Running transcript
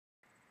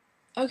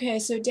Okay,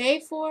 so day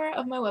 4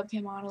 of my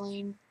webcam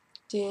modeling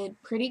did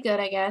pretty good,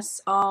 I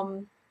guess.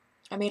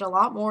 I made a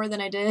lot more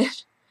than I did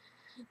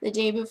the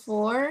day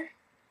before.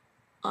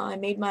 I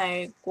made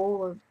my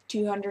goal of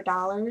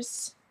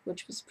 $200,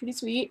 which was pretty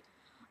sweet.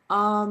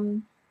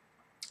 Um,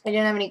 I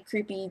didn't have any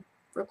creepy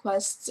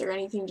requests or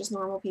anything, just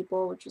normal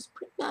people, which was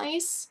pretty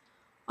nice.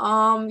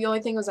 The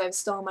only thing was I was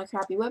still on my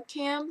crappy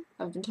webcam.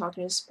 I've been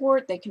talking to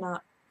support. They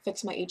cannot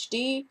fix my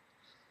HD,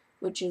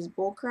 which is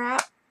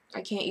bullcrap. I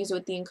can't use it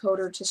with the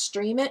encoder to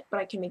stream it, but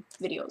I can make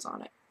videos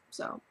on it.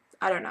 So,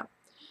 I don't know.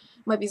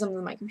 Might be something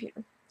on my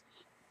computer.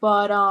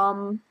 But,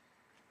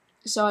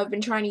 so I've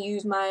been trying to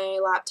use my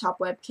laptop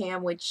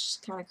webcam, which is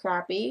kind of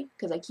crappy,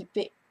 because I keep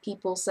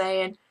people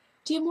saying,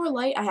 do you have more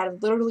light? I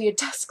had literally a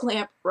desk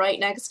lamp right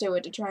next to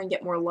it to try and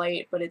get more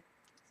light, but it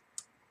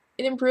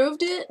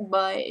improved it,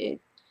 but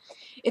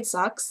it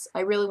sucks.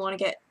 I really want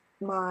to get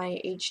my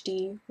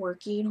HD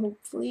working,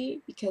 hopefully,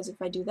 because if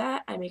I do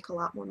that, I make a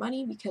lot more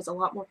money, because a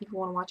lot more people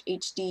want to watch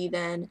HD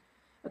than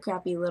a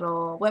crappy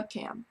little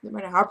webcam. No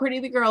matter how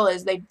pretty the girl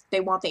is, they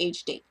want the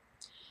HD.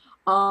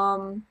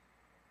 Um,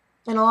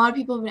 and a lot of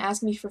people have been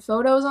asking me for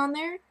photos on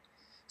there.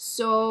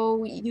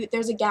 So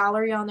there's a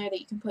gallery on there that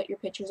you can put your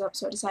pictures up.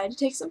 So I decided to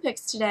take some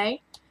pics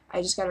today.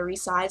 I just got to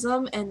resize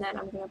them, and then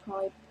I'm going to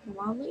probably put them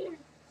on later.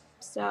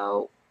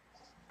 So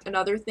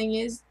another thing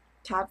is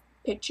to have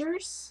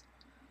pictures.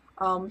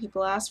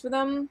 People ask for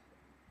them.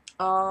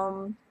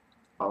 Um,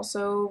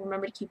 Also,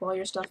 remember to keep all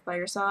your stuff by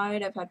your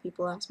side. I've had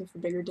people ask me for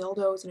bigger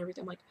dildos and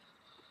everything. I'm like,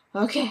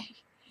 okay,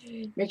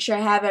 make sure I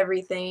have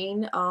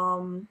everything.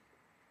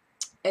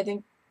 I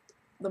think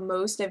the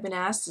most I've been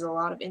asked is a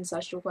lot of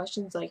incestual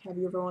questions, like, have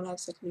you ever want to have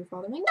sex with your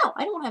father? I'm like, no,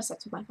 I don't want to have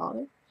sex with my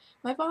father.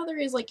 My father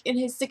is, like, in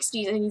his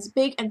 60s, and he's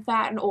big and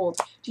fat and old.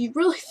 Do you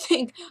really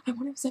think I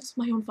want to have sex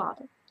with my own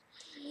father?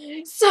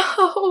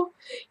 So,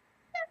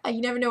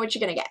 you never know what you're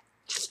gonna get.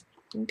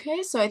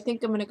 Okay, so I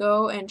think I'm gonna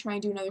go and try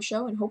and do another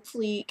show and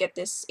hopefully get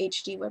this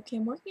HD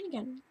webcam working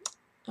again.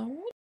 Alright.